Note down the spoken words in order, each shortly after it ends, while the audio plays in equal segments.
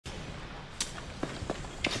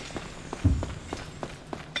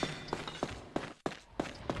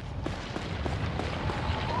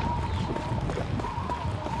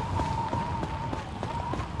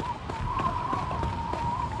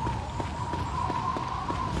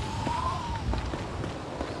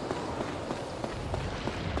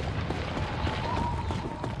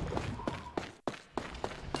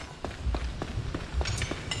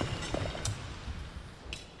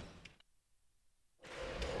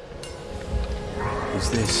Is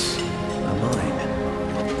this a mine?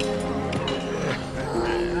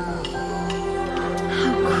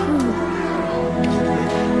 How cruel.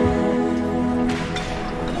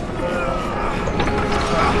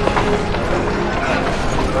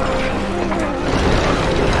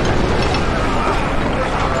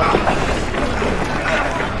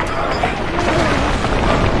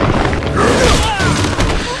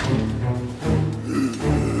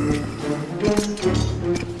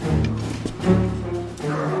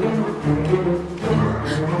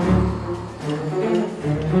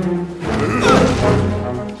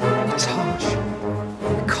 It's harsh.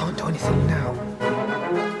 We can't do anything now.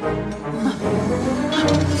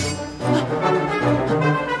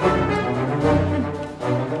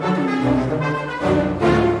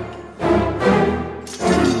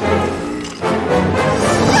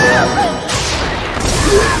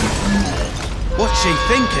 What's she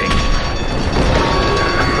thinking?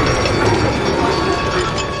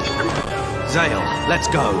 Zael, let's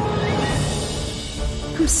go.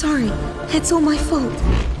 I'm sorry. It's all my fault.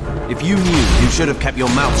 If you knew, you should have kept your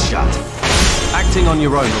mouth shut. Acting on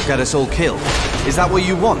your own will get us all killed. Is that what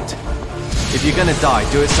you want? If you're gonna die,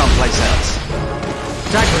 do it someplace else.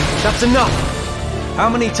 Dagger, that's enough! How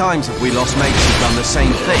many times have we lost mates who've done the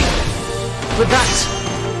same thing? But that's...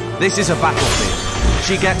 This is a battlefield.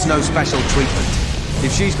 She gets no special treatment.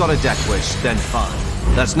 If she's got a death wish, then fine.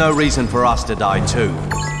 That's no reason for us to die too.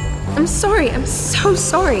 I'm sorry. I'm so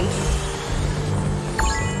sorry.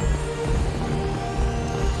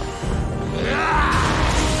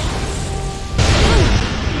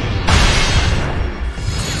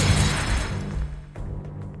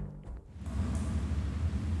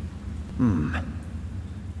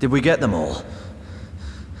 Did we get them all?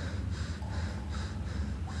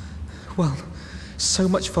 Well, so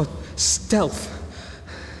much for stealth.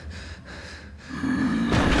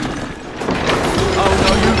 Oh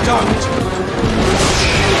no, you don't!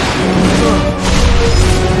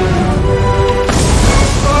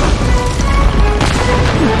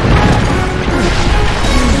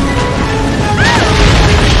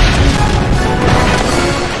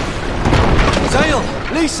 Zael!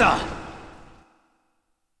 Lisa!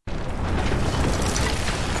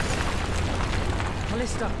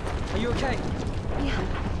 Calista, are you okay? Yeah.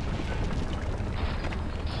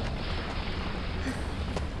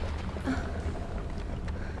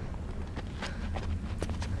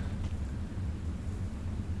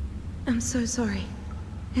 I'm so sorry.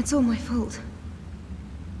 It's all my fault.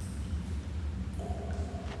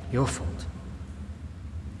 Your fault.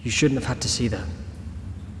 You shouldn't have had to see that.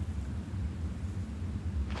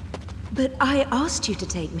 But I asked you to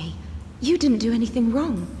take me. You didn't do anything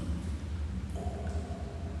wrong.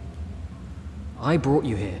 I brought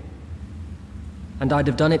you here. And I'd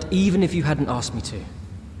have done it even if you hadn't asked me to.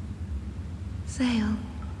 Zael.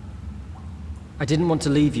 I didn't want to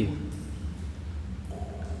leave you.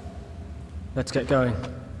 Let's get going.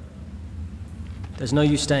 There's no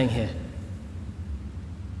use staying here.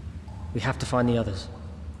 We have to find the others.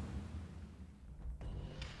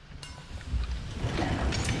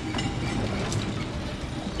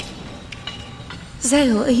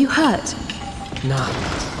 Zael, are you hurt? Nah,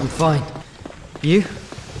 I'm fine. You?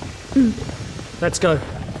 Let's go.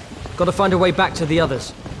 Gotta find a way back to the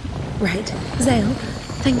others. Right. Zael,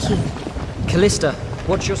 thank you. Calista,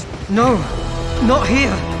 watch your... No! Not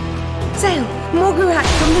here! Zael, more Gurak,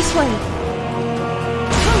 come this way.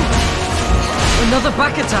 Another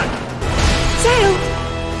back attack! Zael!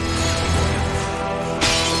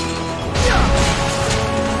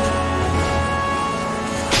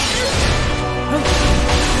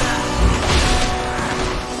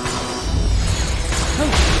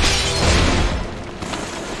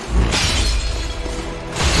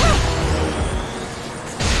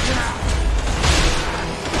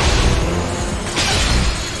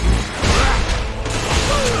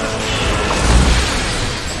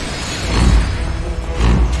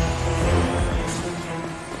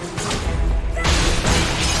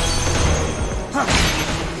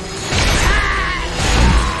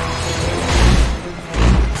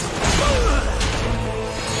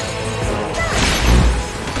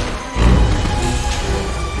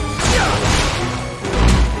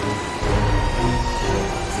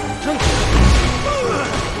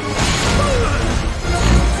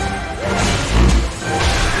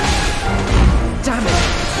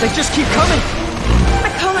 They just keep coming! I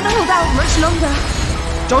can't hold out much longer.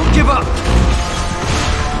 Don't give up!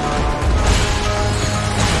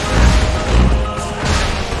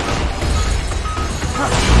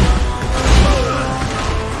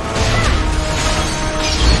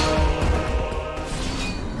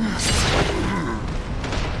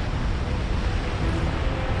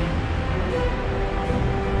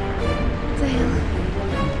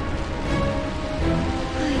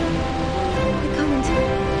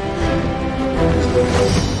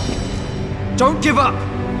 Don't give up!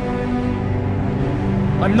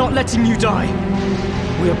 I'm not letting you die.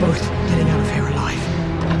 We are both getting out of here alive.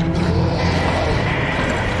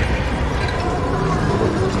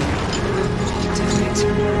 Damn it.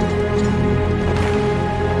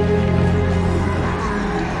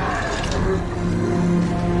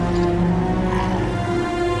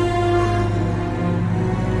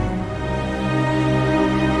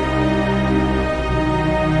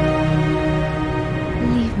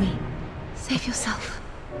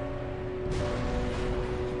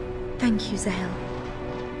 Thank you, Zael.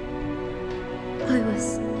 I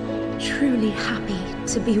was truly happy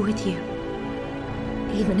to be with you.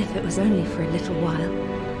 Even if it was only for a little while.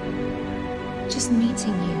 Just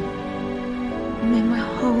meeting you made my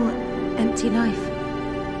whole empty life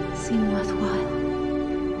seem worthwhile.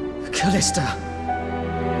 Calista!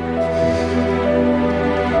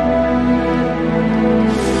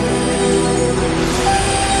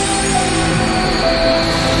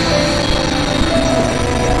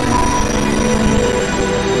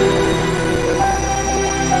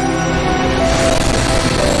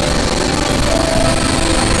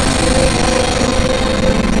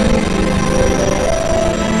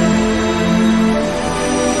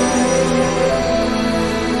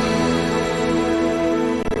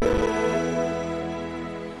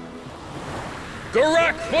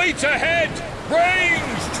 Gurak fleet ahead!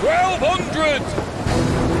 Range 1200!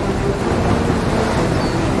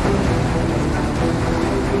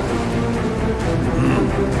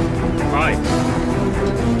 Right.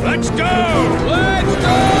 Let's go! Let's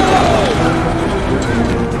go!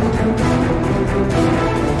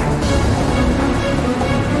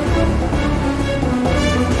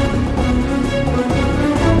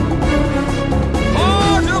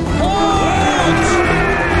 Hard apart!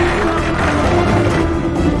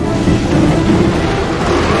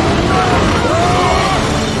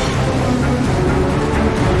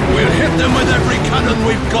 We'll hit them with every cannon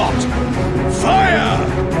we've got! Fire!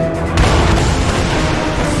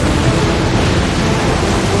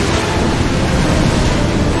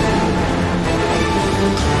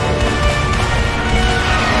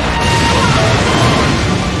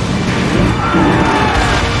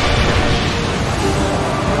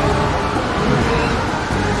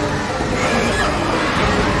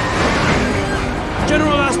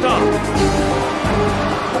 General Asta!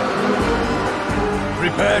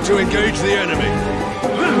 Prepare to engage the enemy.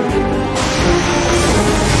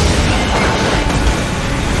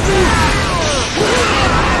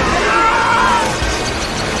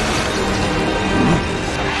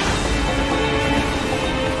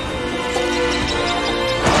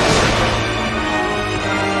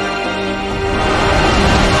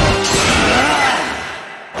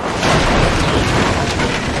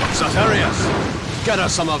 Get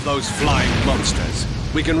us some of those flying monsters.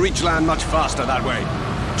 We can reach land much faster that way.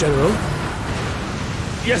 General?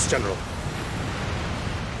 Yes, General.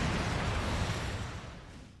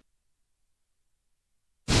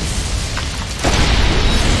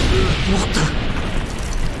 What the?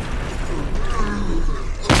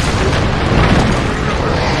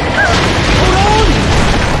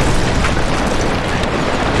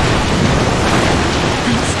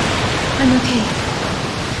 Thanks. I'm okay.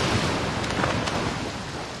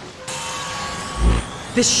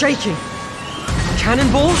 This shaking!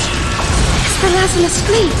 Cannonballs? It's the Lazulis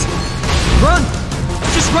fleet! Run!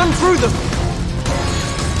 Just run through them!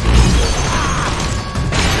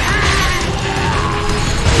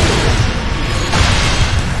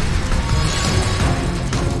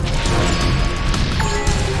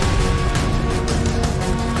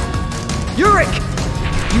 Gurak!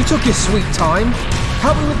 You took your sweet time.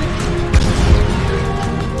 Help me with it.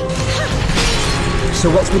 So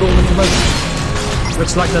what's with all the commotion?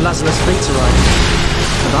 Looks like the Lazulis fleet's arrived.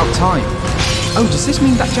 About time. Oh, does this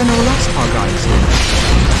mean that General Astar guy is here?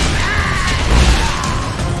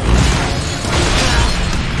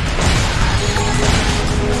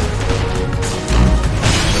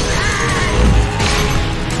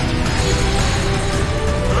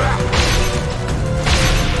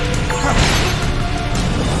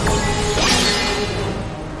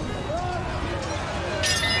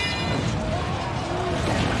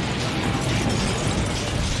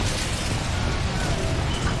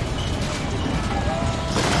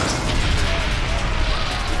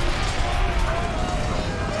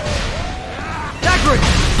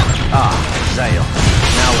 Ah, Zael.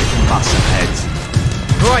 Now we can bust some heads.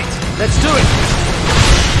 Right, let's do it!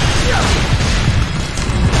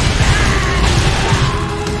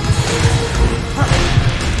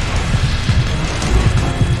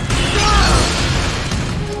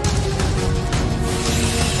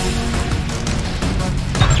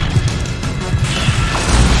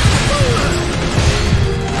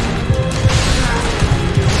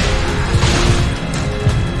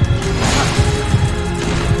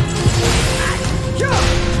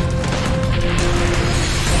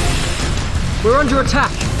 under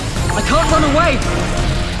attack. I can't run away.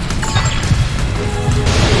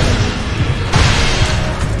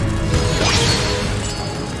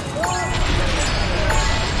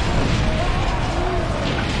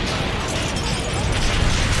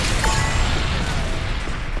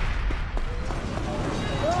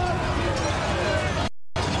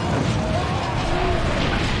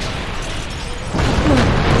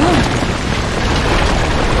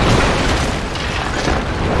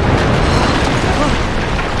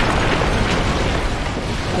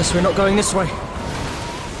 Guess we're not going this way.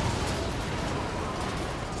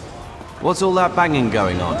 What's all that banging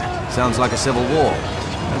going on? Sounds like a civil war.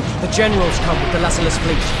 The generals come with the Lazulis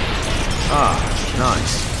fleet. Ah,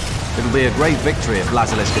 nice. It'll be a great victory if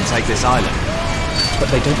Lazulis can take this island. But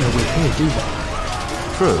they don't know we're here, do they?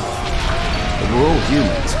 True. But we're all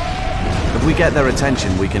humans. If we get their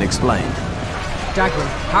attention, we can explain. Dagran,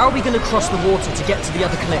 how are we going to cross the water to get to the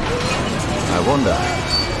other cliff? I wonder.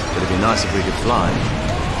 It'd be nice if we could fly.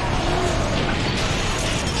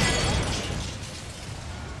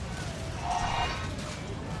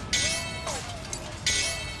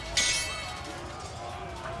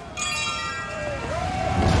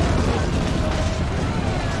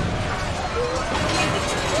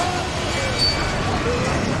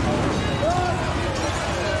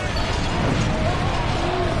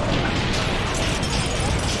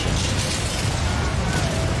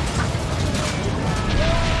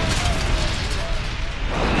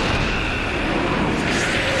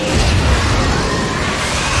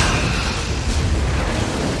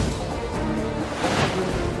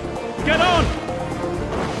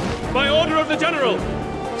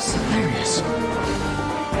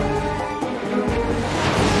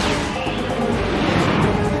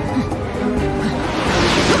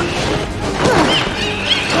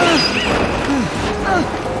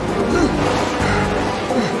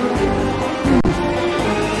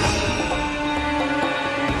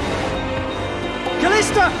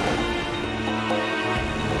 Calista!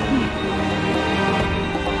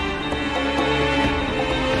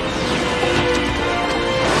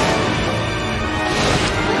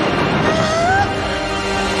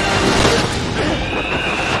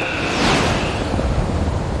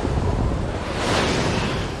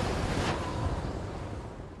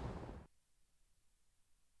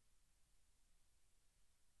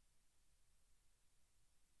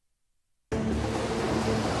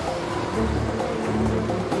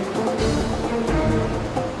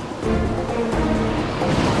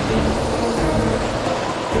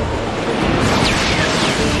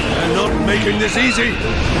 Making this easy.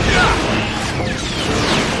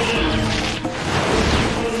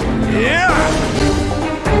 Yeah.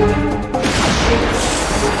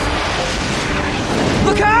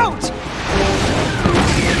 Look out!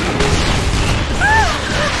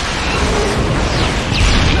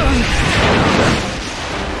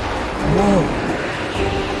 Whoa.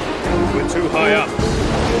 We're too high up.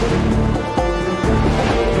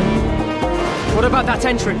 What about that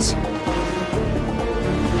entrance?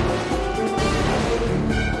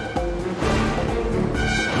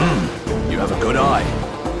 Have a good eye.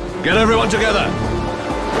 Get everyone together!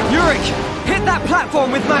 Gurak, hit that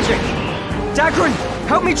platform with magic! Dagran,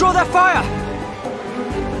 help me draw their fire!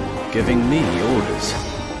 Giving me orders.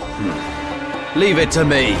 Leave it to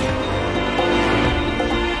me.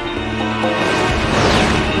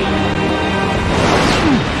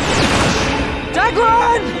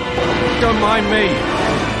 Dagran! Don't mind me.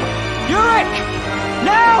 Gurak!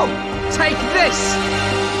 Now! Take this!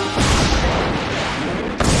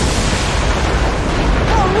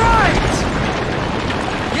 Right!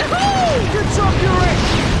 Yahoo! Good job, Gurak!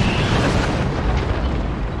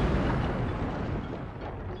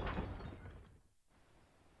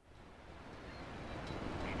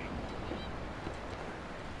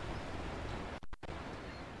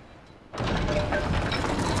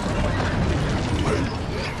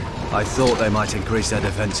 I thought they might increase their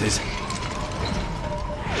defenses.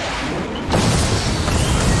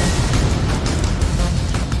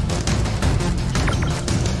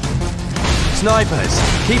 Snipers,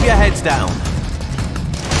 keep your heads down.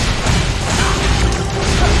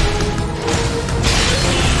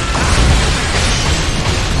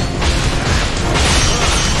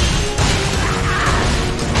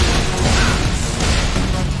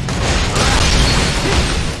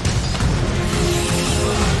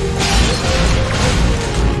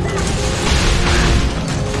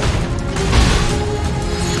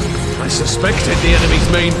 I suspected the enemy's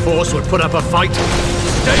main force would put up a fight.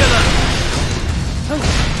 Stay alert!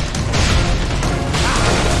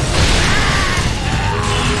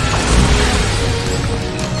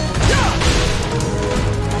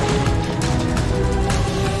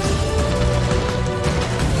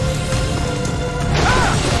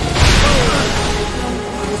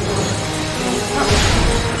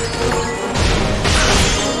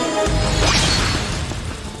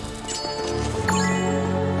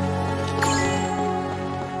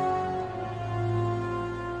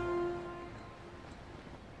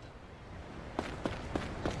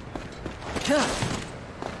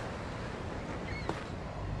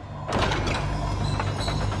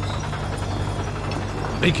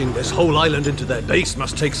 Making this whole island into their base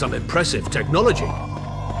must take some impressive technology.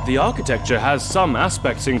 The architecture has some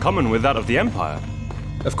aspects in common with that of the Empire.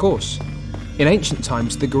 Of course. In ancient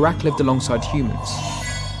times, the Gurak lived alongside humans.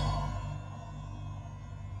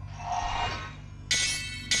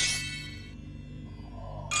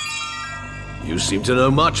 You seem to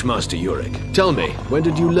know much, Master Yurik. Tell me, when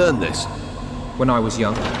did you learn this? When I was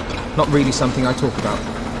young. Not really something I talk about.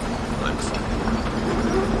 I'm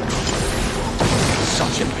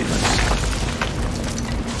such impudence.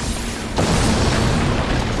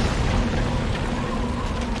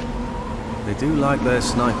 They do like their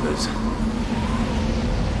snipers.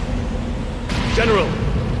 General,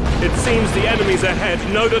 it seems the enemies ahead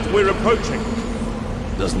know that we're approaching.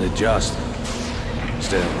 Doesn't it just?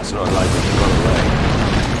 Still, it's not like we can run away.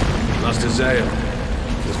 Master Zael,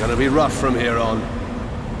 it's gonna be rough from here on.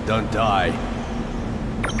 Don't die.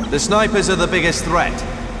 The snipers are the biggest threat.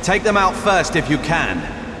 Take them out first if you can.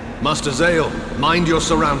 Master Zael, mind your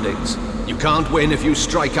surroundings. You can't win if you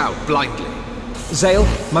strike out blindly. Zael,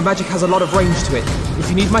 my magic has a lot of range to it. If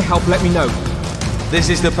you need my help, let me know. This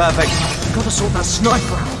is the perfect... Gotta sort that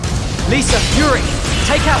sniper out. Lisa, Yurik,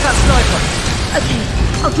 take out that sniper. Okay,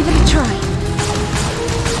 I'll give it a try.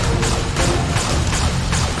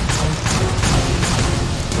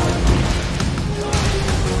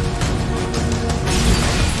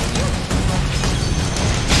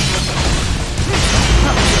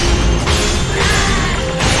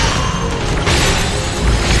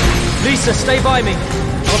 Lisa, stay by me.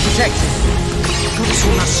 I'll protect you. Gotta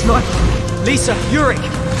sort that sniper. Lisa, Yurik,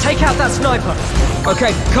 take out that sniper.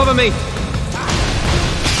 Okay, cover me.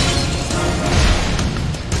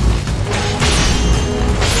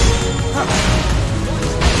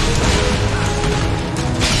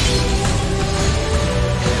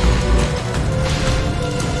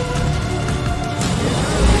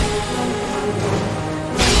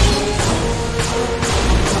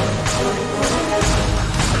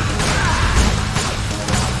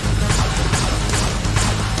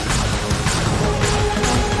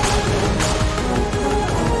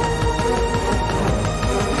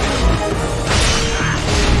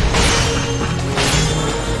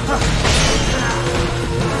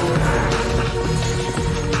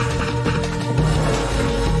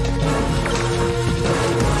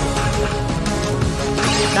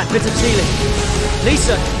 Bit of ceiling.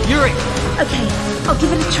 Lisa, Yurik. Okay, I'll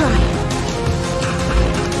give it a try.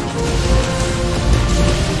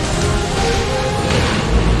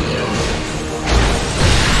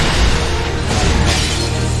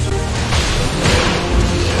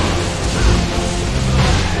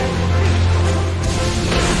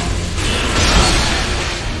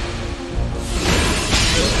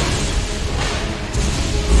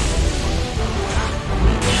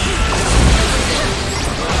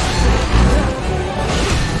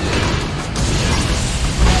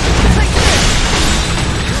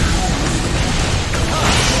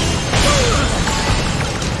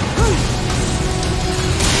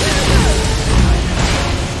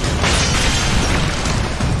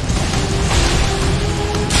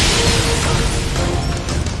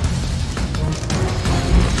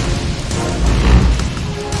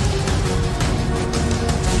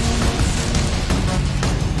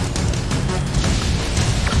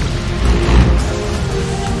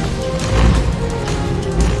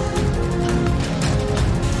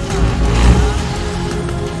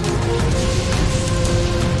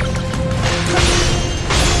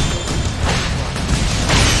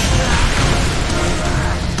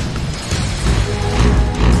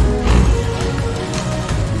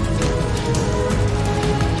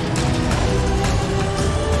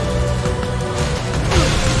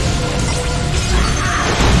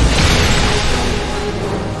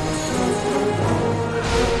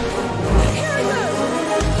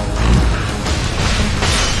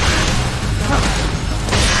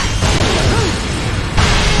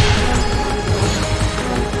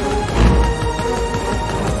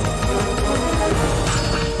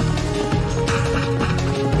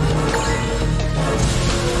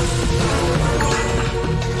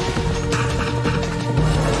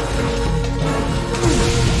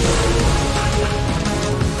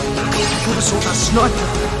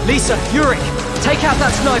 Sniper! Lisa, Yurik, take out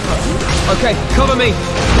that sniper! Okay, cover me!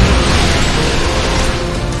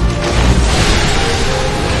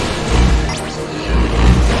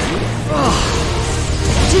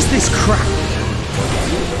 What is this crap?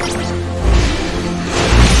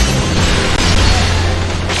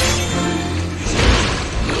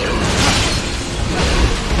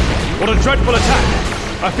 What a dreadful attack!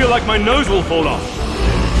 I feel like my nose will fall off.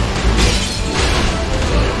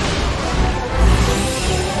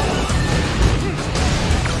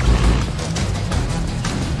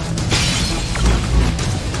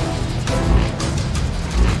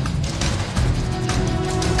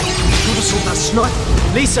 Gotta sort that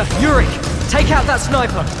sniper. Lisa, Yurik, take out that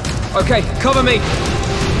sniper. Okay, cover me.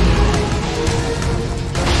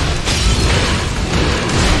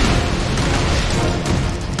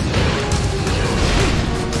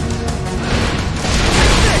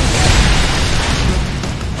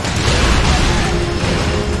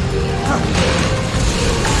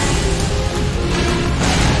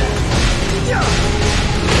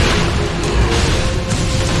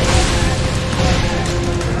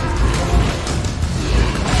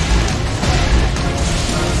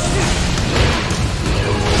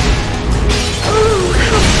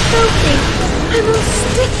 I'm all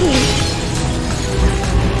sticky!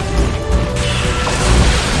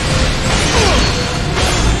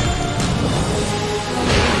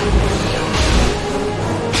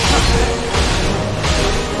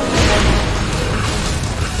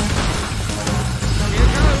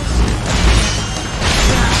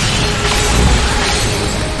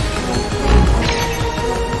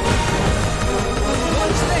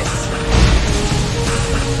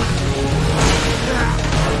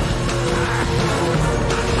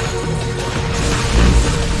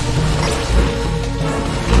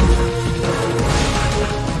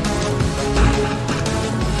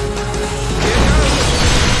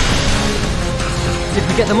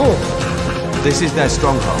 Get them all. This is their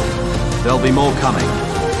stronghold. There'll be more coming.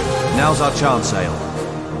 Now's our chance, Zael.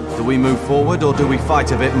 Do we move forward or do we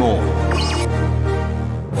fight a bit more?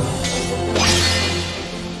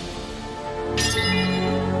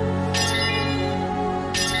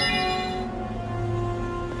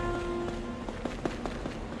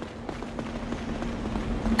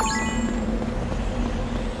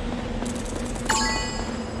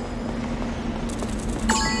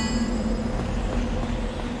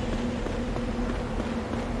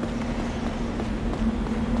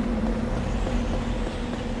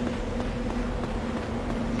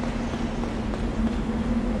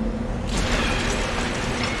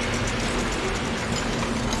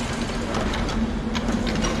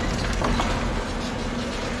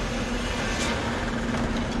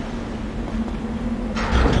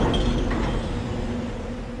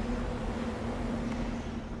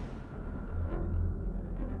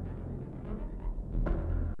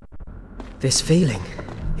 This feeling,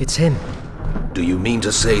 it's him. Do you mean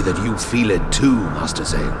to say that you feel it too, Master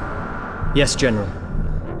Zael? Yes, General.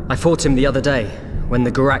 I fought him the other day, when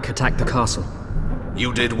the Gurak attacked the castle.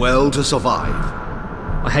 You did well to survive.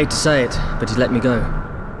 I hate to say it, but he let me go.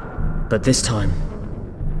 But this time...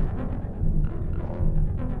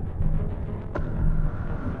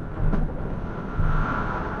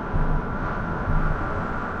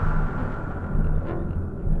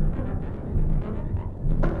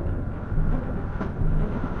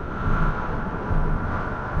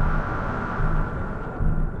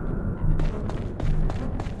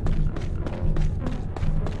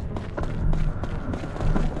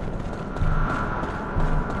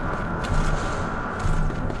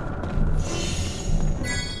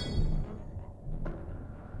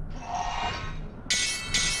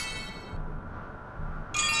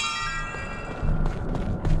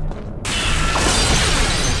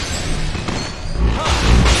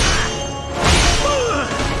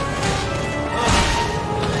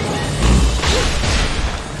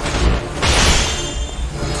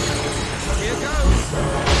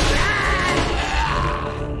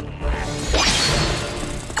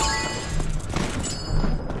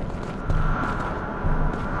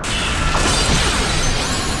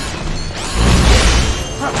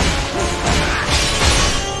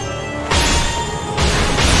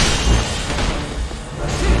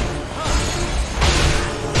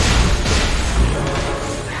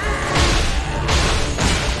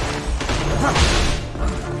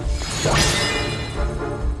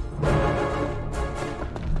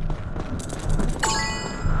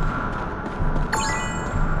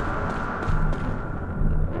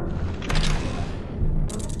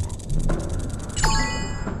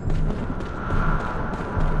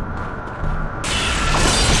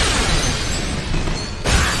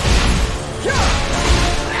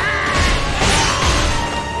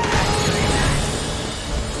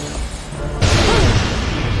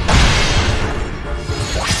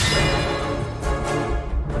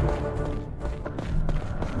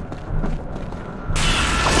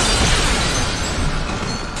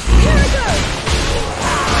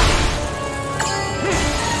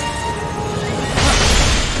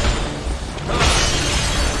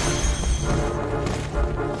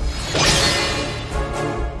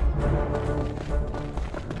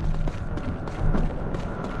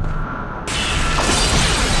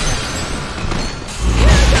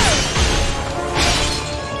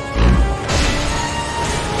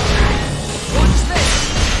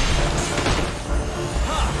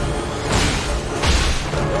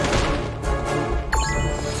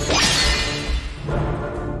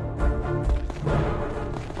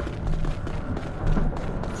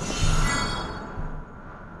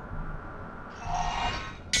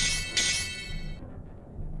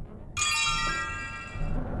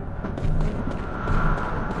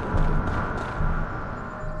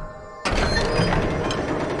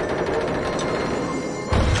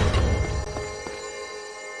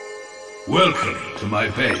 Welcome to my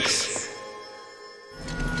base.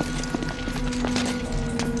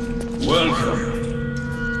 Welcome.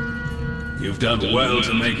 You've done well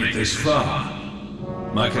to make it this far.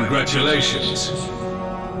 My congratulations.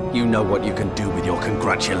 You know what you can do with your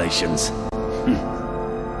congratulations.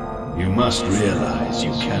 You must realize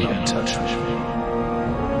you cannot touch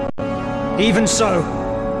me. Even so.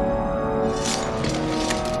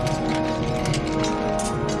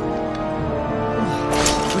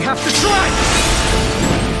 We have to try!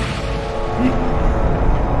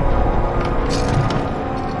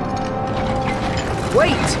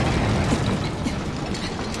 Wait!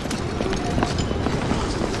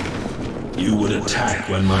 You would attack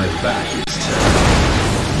when my back is turned.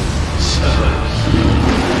 So...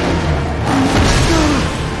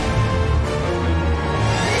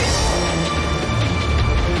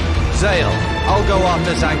 Zael, I'll go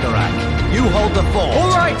after Gurak. You hold the fort.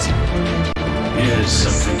 All right! Here's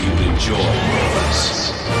something you'll enjoy,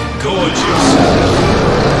 brothers. Gorge yourself.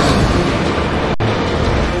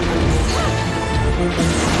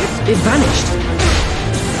 It vanished.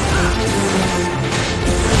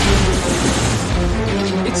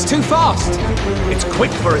 It's too fast! It's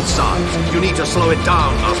quick for its size. You need to slow it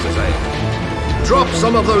down, Master Zael. Drop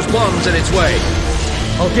some of those bombs in its way.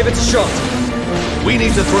 I'll give it a shot. We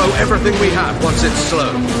need to throw everything we have once it's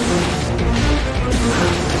slow.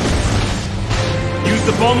 Use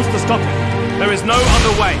the bombs to stop it. There is no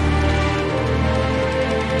other way.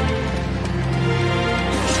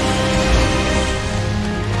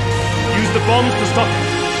 Use the bombs to stop it.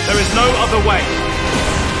 There is no other way.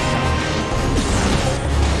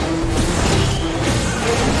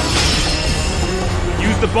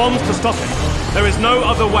 Use the bombs to stop it. There is no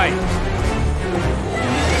other way.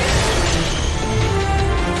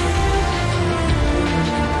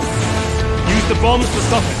 Use the bombs to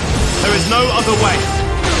stop it. There is no other way.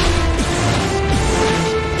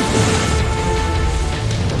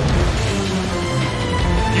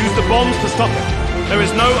 Use the bombs to stop it. There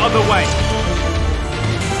is no other way.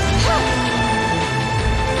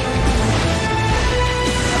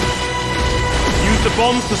 Use the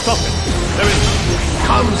bombs to stop it. There is...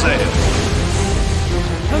 Come, Zael.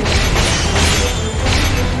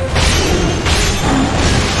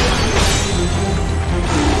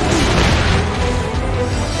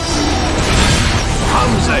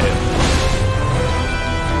 Come, Zael.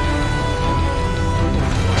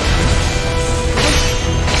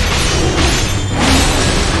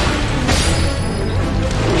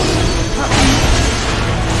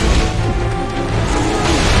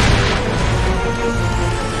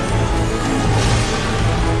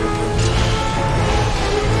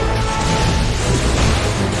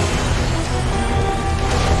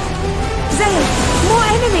 Zael, more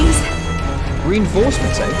enemies!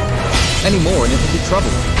 Reinforcements, eh? Any more and it'll be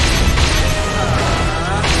trouble.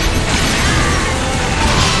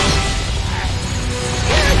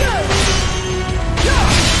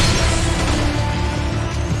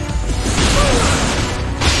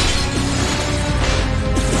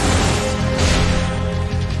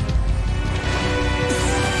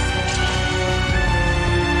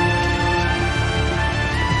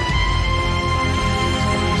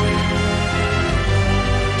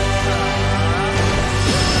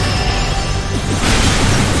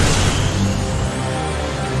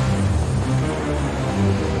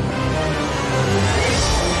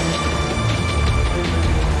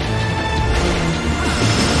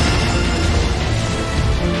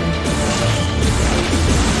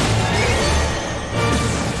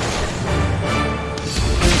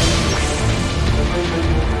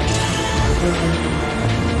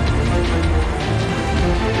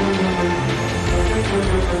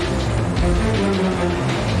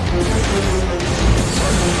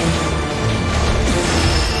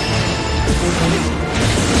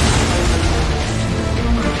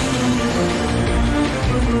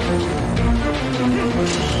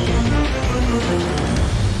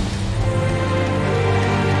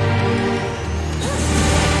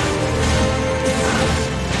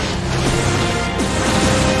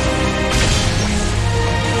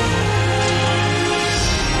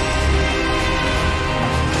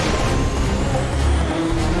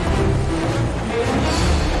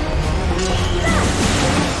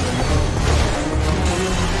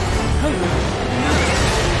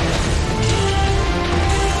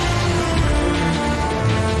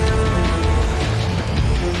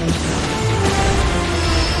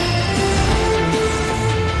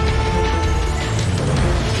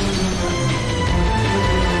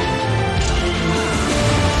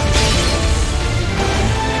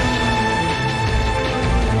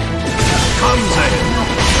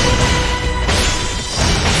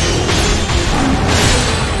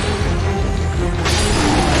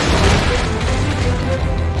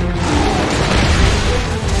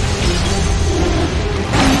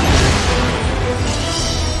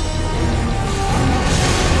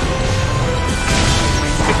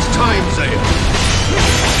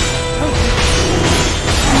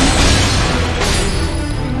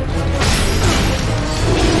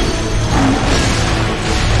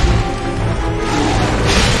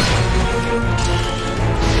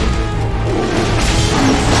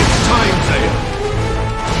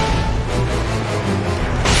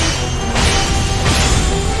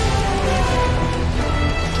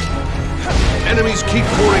 Enemies keep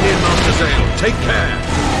pouring in, Master Zael. Take care!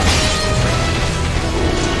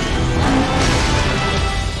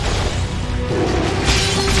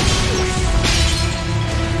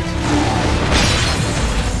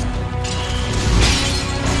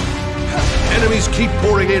 Enemies keep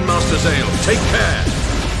pouring in, Master Zael. Take care!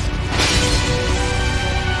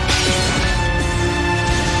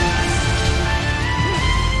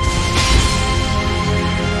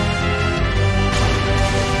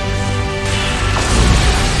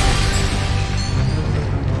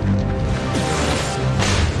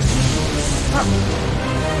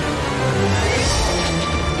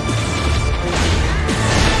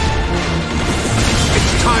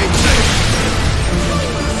 It's time, Zael!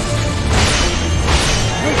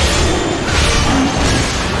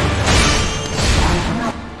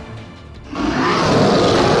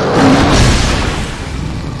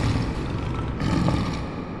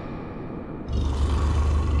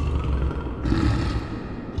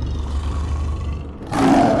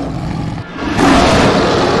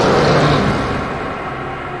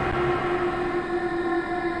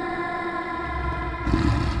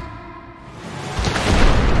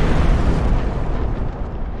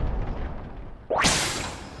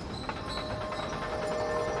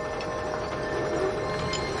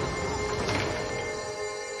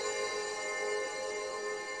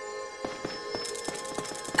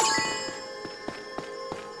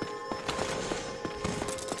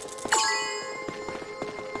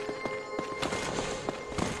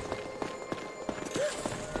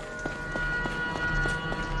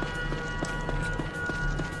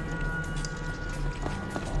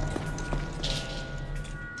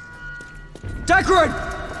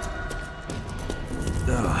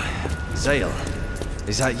 Zael,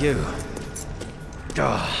 is that you?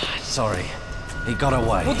 Sorry. He got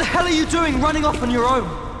away. What the hell are you doing running off on your own?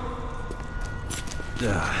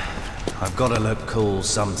 I've got to look cool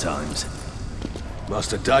sometimes.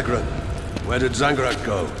 Master Dagran, where did Zangarak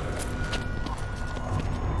go?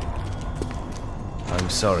 I'm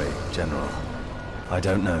sorry, General. I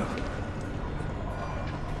don't know.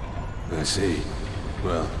 I see.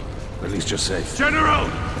 Well, at least you're safe. General!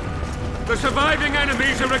 The surviving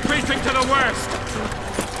enemies are retreating to the west!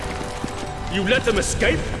 You let them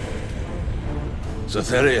escape?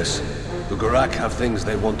 Zatharius, the Gurak have things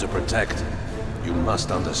they want to protect. You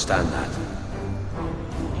must understand that.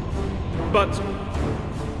 But...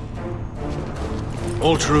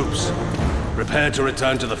 All troops, prepare to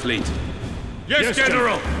return to the fleet. Yes,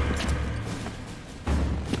 General!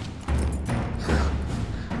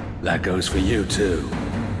 That goes for you, too.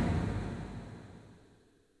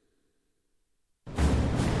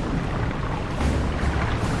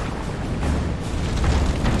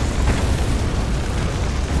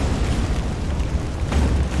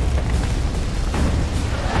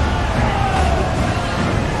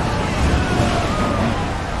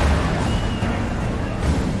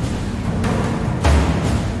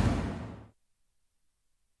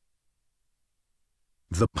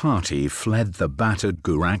 The party fled the battered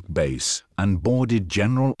Gurak base and boarded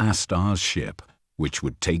General Astar's ship, which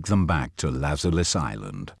would take them back to Lazulis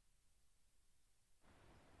Island.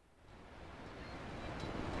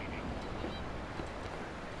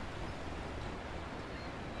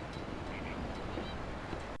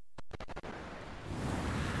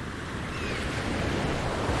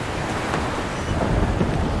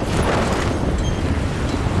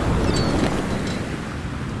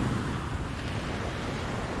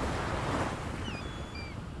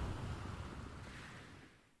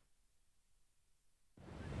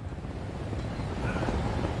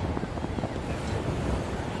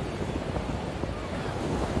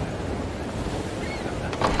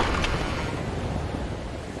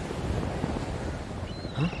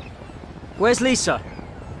 Where's Lisa?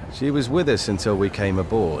 She was with us until we came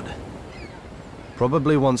aboard.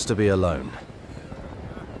 Probably wants to be alone.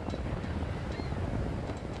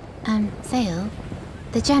 Zael?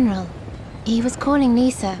 The General. He was calling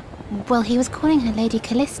Lisa. Well, he was calling her Lady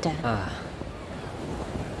Calista.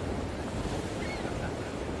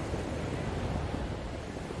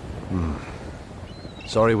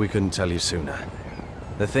 Sorry we couldn't tell you sooner.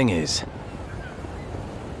 The thing is...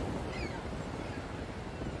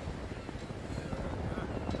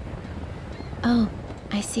 Oh,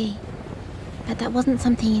 I see. But that wasn't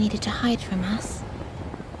something you needed to hide from us.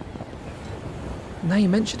 Now you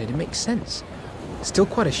mention it, it makes sense. Still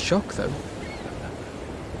quite a shock, though.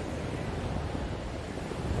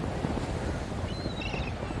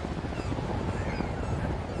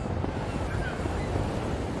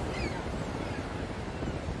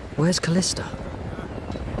 Where's Calista?